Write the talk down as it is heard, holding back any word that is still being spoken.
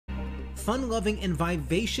Fun-loving and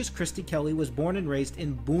vivacious Kristy Kelley was born and raised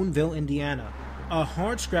in Boonville, Indiana, a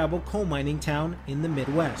hardscrabble coal mining town in the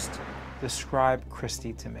Midwest. Describe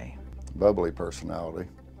Kristy to me. Bubbly personality.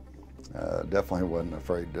 Definitely wasn't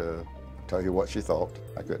afraid to tell you what she thought.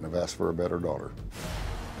 I couldn't have asked for a better daughter.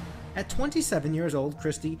 At 27 years old,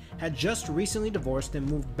 Kristy had just recently divorced and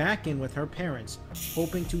moved back in with her parents,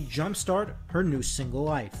 hoping to jumpstart her new single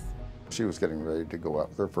life. She was getting ready to go out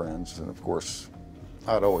with her friends, and of course,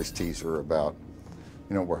 I'd always tease her about,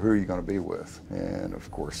 well, who are you going to be with? And of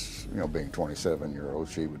course, being 27-year-old,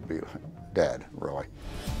 she would be like, Dad, really.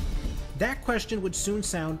 That question would soon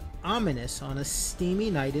sound ominous on a steamy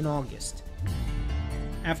night in August.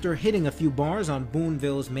 After hitting a few bars on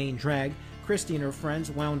Boonville's main drag, Kristy and her friends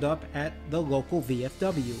wound up at the local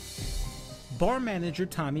VFW. Bar manager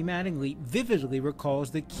Tommy Mattingly vividly recalls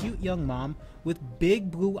the cute young mom with big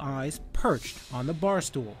blue eyes perched on the bar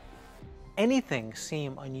stool. Anything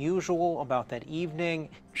seem unusual about that evening?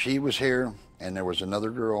 She was here, and there was another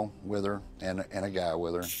girl with her and a guy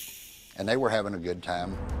with her, and they were having a good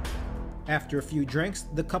time. After a few drinks,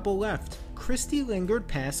 the couple left. Kristy lingered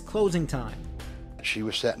past closing time. She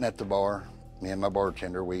was sitting at the bar. Me and my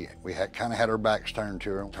bartender, we kind of had our backs turned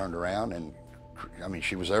to her, turned around, and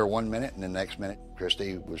she was there 1 minute, and the next minute,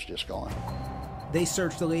 Kristy was just gone. They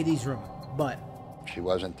searched the ladies' room, but she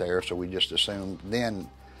wasn't there, so we just assumed then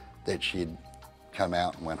that she'd come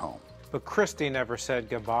out and went home. But Kristy never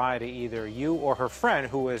said goodbye to either you or her friend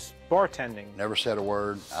who was bartending. Never said a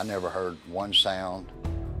word. I never heard one sound.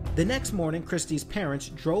 The next morning, Kristy's parents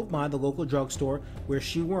drove by the local drugstore where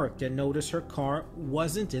she worked and noticed her car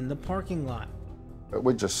wasn't in the parking lot.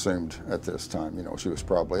 We just assumed at this time, she was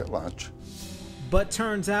probably at lunch. But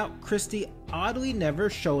turns out Kristy oddly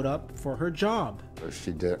never showed up for her job.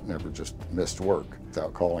 She never just missed work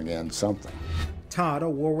without calling in something. Todd, a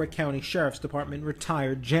Warwick County Sheriff's Department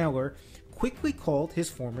retired jailer, quickly called his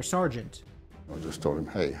former sergeant. I just told him,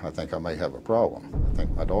 hey, I think I may have a problem. I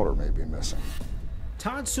think my daughter may be missing.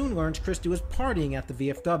 Todd soon learns Kristy was partying at the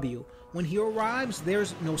VFW. When he arrives,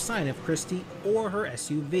 there's no sign of Kristy or her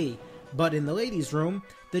SUV. But in the ladies' room,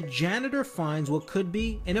 the janitor finds what could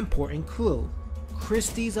be an important clue: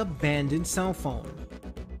 Kristy's abandoned cell phone.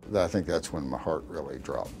 I think that's when my heart really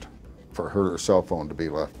dropped. For her cell phone to be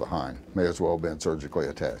left behind, may as well have been surgically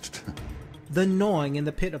attached. The gnawing in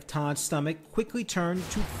the pit of Todd's stomach quickly turned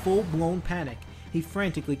to full-blown panic. He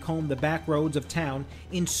frantically combed the back roads of town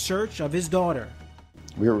in search of his daughter.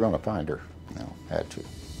 We were going to find her. Had to.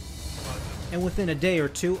 And within a day or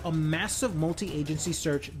two, a massive multi-agency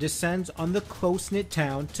search descends on the close-knit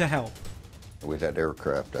town to help. We'd had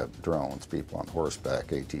aircraft, drones, people on horseback,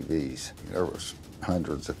 ATVs. There was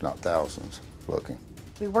hundreds, if not thousands, looking.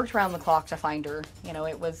 We worked around the clock to find her.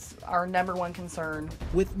 It was our #1 concern.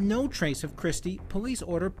 With no trace of Kristy, police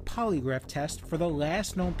ordered polygraph tests for the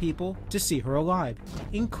last known people to see her alive,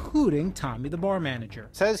 including Tommy, the bar manager.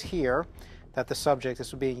 It says here that the subject,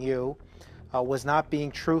 this would be you, was not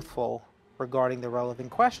being truthful regarding the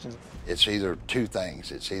relevant questions. It's either two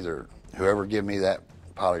things. It's either whoever gave me that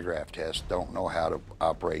polygraph test don't know how to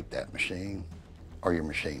operate that machine, or your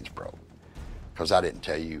machine's broke. Because I didn't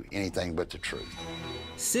tell you anything but the truth.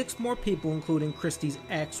 6 more people, including Kristy's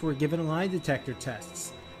ex, were given lie detector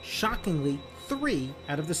tests. Shockingly, 3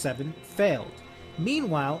 out of the 7 failed.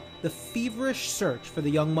 Meanwhile, the feverish search for the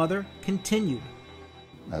young mother continued.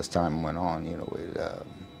 As time went on,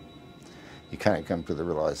 you kind of come to the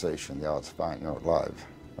realization the odds of finding her alive,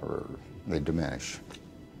 they diminish.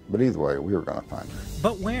 But either way, we were going to find her.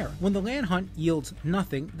 But where? When the land hunt yields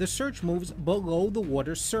nothing, the search moves below the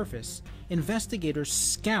water's surface. Investigators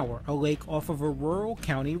scour a lake off of a rural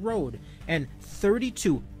county road, and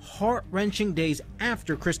 32 heart-wrenching days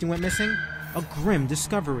after Kristy went missing, a grim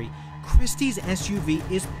discovery. Kristy's SUV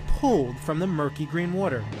is pulled from the murky green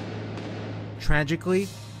water. Tragically,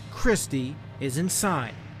 Kristy is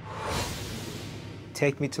inside.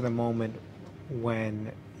 Take me to the moment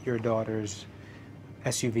when your daughter's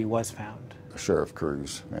SUV was found. Sheriff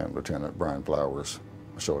Cruz and Lieutenant Brian Flowers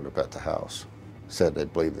showed up at the house. Said they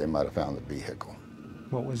believed they might have found the vehicle.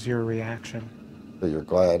 What was your reaction? So you're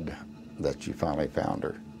glad that you finally found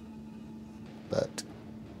her. But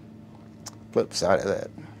flip side of that,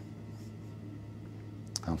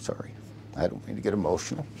 I'm sorry. I don't mean to get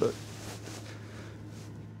emotional, but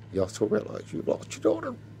you also realize you lost your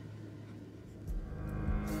daughter.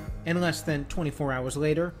 And less than 24 hours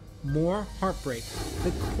later, more heartbreak.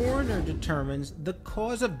 The coroner determines the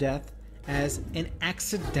cause of death as an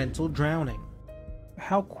accidental drowning.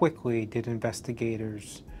 How quickly did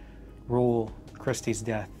investigators rule Kristy's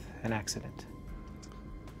death an accident?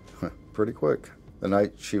 Pretty quick. The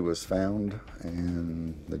night she was found,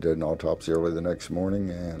 and they did an autopsy early the next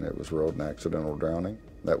morning, and it was ruled an accidental drowning.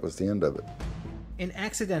 That was the end of it. In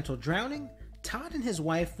accidental drowning, Todd and his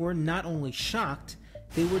wife were not only shocked,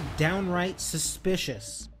 they were downright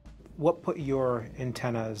suspicious. What put your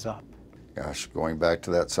antennas up? Gosh, going back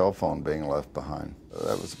to that cell phone being left behind,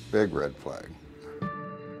 that was a big red flag.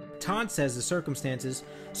 Todd says the circumstances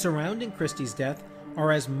surrounding Kristy's death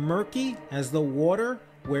are as murky as the water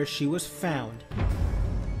where she was found.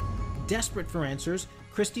 Desperate for answers,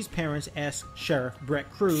 Kristy's parents asked Sheriff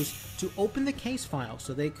Brett Cruz to open the case file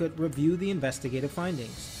so they could review the investigative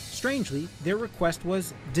findings. Strangely, their request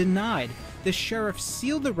was denied. The sheriff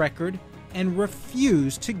sealed the record and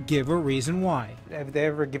refused to give a reason why. Have they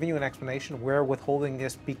ever given you an explanation? We're withholding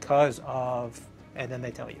this because of, and then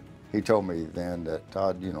they tell you? He told me then that,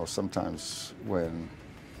 Todd, you know, sometimes when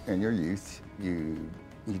in your youth you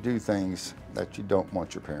do things that you don't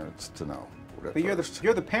want your parents to know. But you're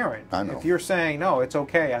the parent. I know. If you're saying, no, it's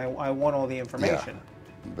okay, I want all the information.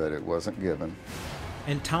 Yeah, but it wasn't given.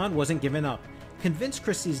 And Todd wasn't giving up. Convinced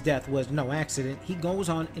Kristy's death was no accident, he goes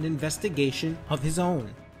on an investigation of his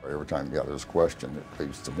own. Every time there's a question, it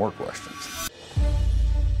leads to more questions.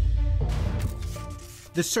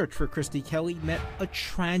 The search for Kristy Kelley met a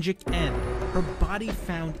tragic end. Her body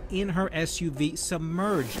found in her SUV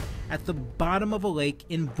submerged at the bottom of a lake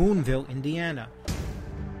in Boonville, Indiana.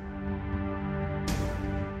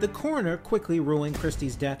 The coroner quickly ruling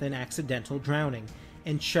Kristy's death an accidental drowning,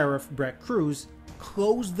 and Sheriff Brett Cruz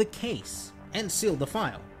closed the case and sealed the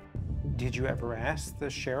file. Did you ever ask the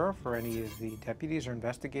sheriff or any of the deputies or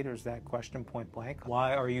investigators that question point blank?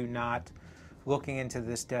 Why are you not looking into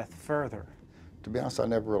this death further? To be honest, I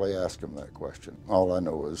never really asked him that question. All I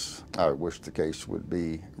know is I wish the case would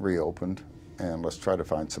be reopened, and let's try to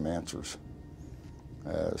find some answers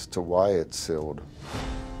as to why it's sealed.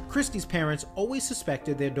 Kristy's parents always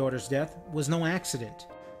suspected their daughter's death was no accident.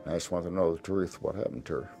 I just want to know the truth, what happened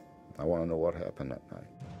to her. I want to know what happened that night.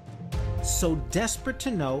 So desperate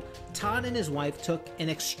to know, Todd and his wife took an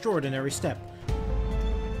extraordinary step,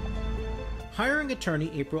 hiring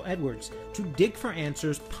attorney April Edwards to dig for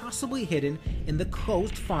answers possibly hidden in the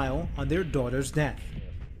closed file on their daughter's death.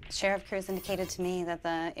 Sheriff Cruz indicated to me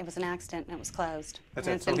that it was an accident and it was closed. That's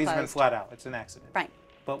it. So he's been flat out. It's an accident. Right.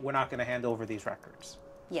 But we're not going to hand over these records.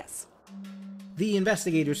 Yes. The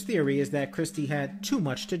investigators' theory is that Kristy had too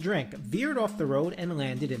much to drink, veered off the road, and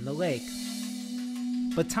landed in the lake.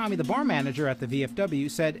 But Tommy, the bar manager at the VFW,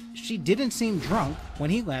 said she didn't seem drunk when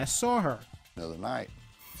he last saw her. The other night,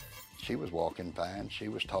 she was walking fine, she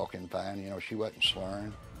was talking fine, you know, she wasn't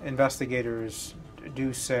slurring. Investigators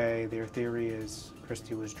do say their theory is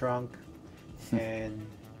Kristy was drunk and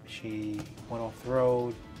she went off the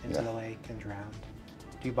road into the lake and drowned.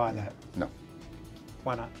 Do you buy that? No.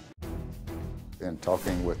 Why not? In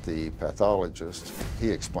talking with the pathologist, he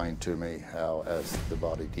explained to me how as the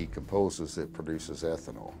body decomposes, it produces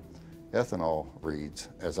ethanol. Ethanol reads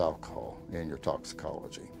as alcohol in your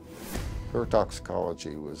toxicology. Her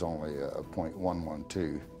toxicology was only a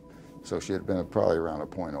 0.112, so she had been probably around a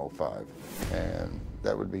 0.05, and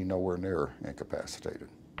that would be nowhere near incapacitated.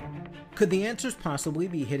 Could the answers possibly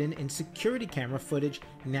be hidden in security camera footage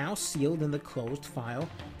now sealed in the closed file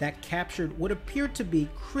that captured what appeared to be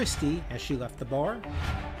Kristy as she left the bar?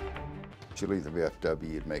 She'd leave the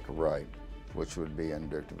VFW, you'd make a right, which would be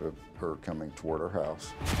indicative of her coming toward her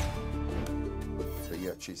house. But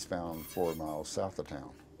yet she's found 4 miles south of town.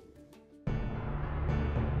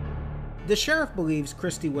 The sheriff believes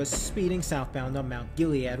Kristy was speeding southbound on Mount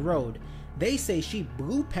Gilead Road. They say she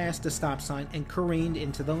blew past the stop sign and careened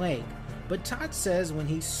into the lake. But Todd says when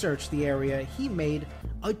he searched the area, he made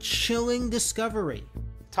a chilling discovery.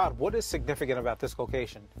 Todd, what is significant about this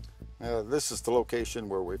location? This is the location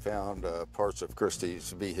where we found parts of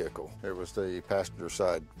Kristy's vehicle. It was the passenger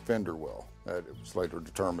side fender well. It was later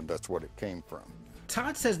determined that's what it came from.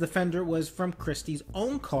 Todd says the fender was from Kristy's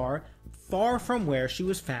own car, far from where she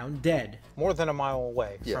was found dead. More than a mile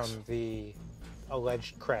away Yes. from the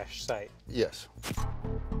alleged crash site. Yes.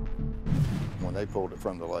 When they pulled it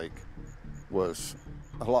from the lake, was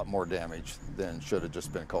a lot more damage than should have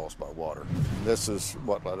just been caused by water. This is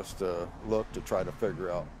what led us to look to try to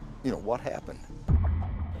figure out, you know, what happened.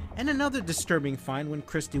 And another disturbing find when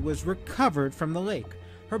Kristy was recovered from the lake.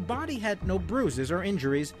 Her body had no bruises or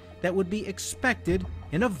injuries that would be expected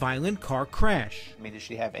in a violent car crash. I mean, did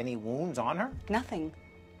she have any wounds on her? Nothing.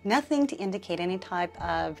 Nothing to indicate any type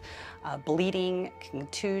of bleeding,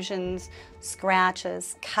 contusions,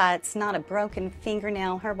 scratches, cuts, not a broken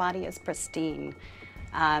fingernail. Her body is pristine.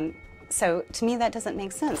 So to me, that doesn't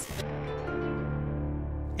make sense.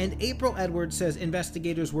 And April Edwards says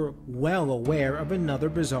investigators were well aware of another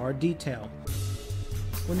bizarre detail.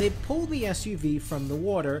 When they pulled the SUV from the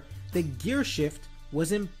water, the gear shift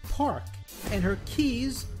was in park, and her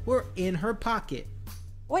keys were in her pocket.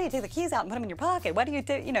 Why do you take the keys out and put them in your pocket? Why do you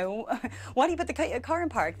do, why do you put the car in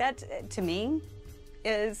park? That, to me,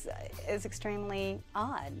 is extremely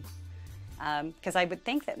odd. Because I would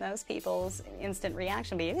think that most people's instant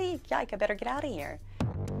reaction would be, hey, yike, I better get out of here.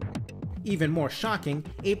 Even more shocking,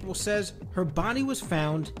 April says her body was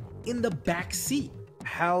found in the back seat.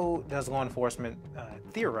 How does law enforcement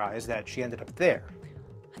theorize that she ended up there?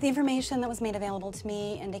 The information that was made available to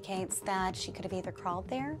me indicates that she could have either crawled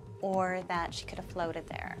there or that she could have floated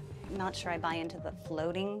there. I'm not sure I buy into the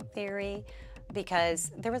floating theory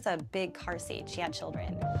because there was a big car seat. She had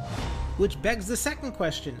children. Which begs the second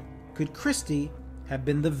question. Could Kristy have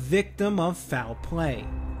been the victim of foul play?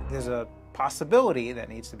 There's a possibility that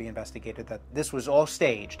needs to be investigated that this was all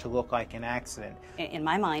staged to look like an accident. In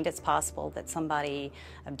my mind, it's possible that somebody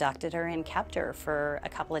abducted her and kept her for a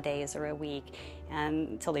couple of days or a week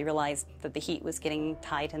until they realized that the heat was getting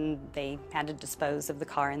tight and they had to dispose of the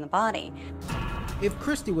car and the body. If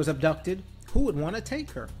Kristy was abducted, who would want to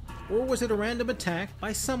take her? Or was it a random attack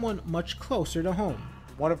by someone much closer to home?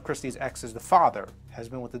 One of Kristy's exes, the father, has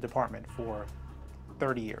been with the department for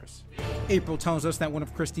 30 years. April tells us that one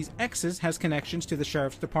of Kristy's exes has connections to the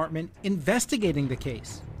sheriff's department investigating the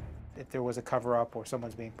case. If there was a cover-up or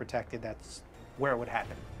someone's being protected, that's where it would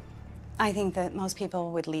happen. I think that most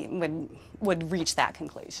people would reach that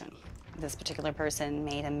conclusion. This particular person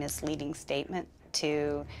made a misleading statement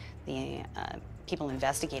to the people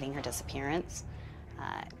investigating her disappearance.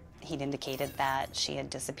 He'd indicated that she had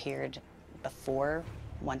disappeared before,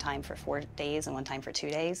 one time for 4 days and one time for 2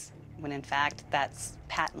 days, when in fact that's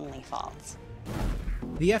patently false.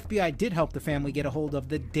 The FBI did help the family get a hold of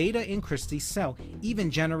the data in Kristy's cell, even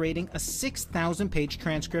generating a 6,000-page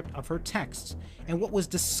transcript of her texts. And what was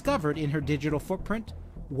discovered in her digital footprint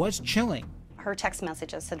was chilling. Her text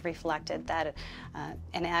messages had reflected that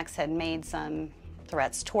an ex had made some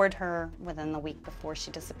threats toward her within the week before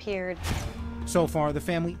she disappeared. So far, the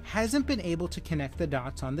family hasn't been able to connect the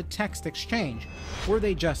dots on the text exchange. Were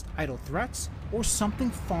they just idle threats or something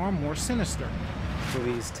far more sinister? Were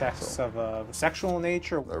these texts of a sexual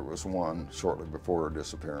nature? There was one shortly before her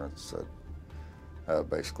disappearance that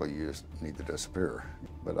basically you just need to disappear.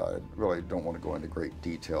 But I really don't want to go into great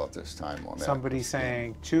detail at this time on that. Somebody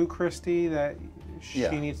saying to Kristy that she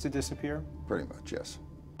Yeah. needs to disappear? Pretty much, yes.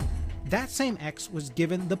 That same ex was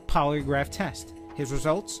given the polygraph test. His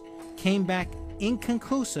results came back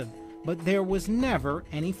inconclusive, but there was never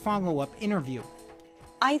any follow-up interview.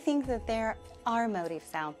 I think that there are motives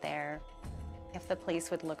out there if the police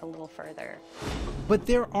would look a little further. But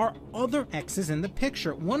there are other exes in the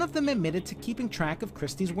picture. One of them admitted to keeping track of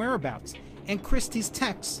Kristy's whereabouts, and Kristy's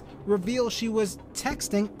texts reveal she was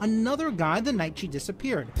texting another guy the night she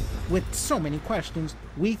disappeared. With so many questions,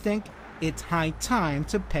 we think it's high time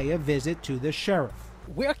to pay a visit to the sheriff.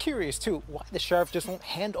 We're curious too why the sheriff just won't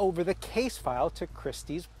hand over the case file to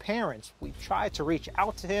Kristy's parents. We've tried to reach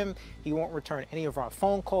out to him. He won't return any of our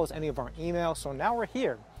phone calls, any of our emails. So now we're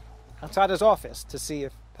here outside his office to see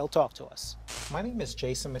if he'll talk to us. My name is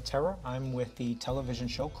Jason Matera. I'm with the television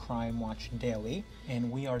show Crime Watch Daily, and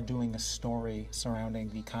we are doing a story surrounding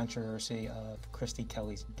the controversy of Kristy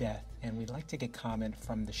Kelley's death. And we'd like to get comment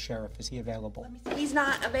from the sheriff. Is he available? He's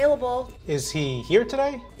not available. Is he here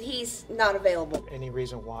today? He's not available. Any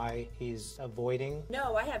reason why he's avoiding?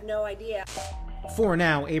 No, I have no idea. For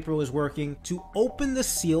now, April is working to open the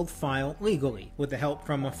sealed file legally, with the help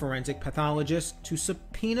from a forensic pathologist to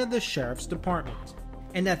subpoena the sheriff's department.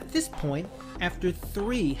 And at this point, after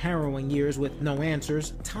 3 harrowing years with no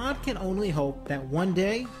answers, Todd can only hope that one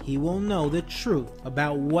day he will know the truth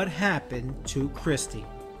about what happened to Kristy.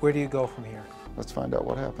 Where do you go from here? Let's find out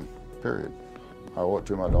what happened, period. I owe it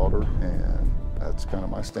to my daughter, and that's kind of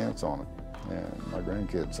my stance on it. And my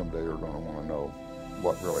grandkids someday are going to want to know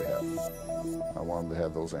what really happened. I want them to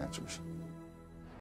have those answers.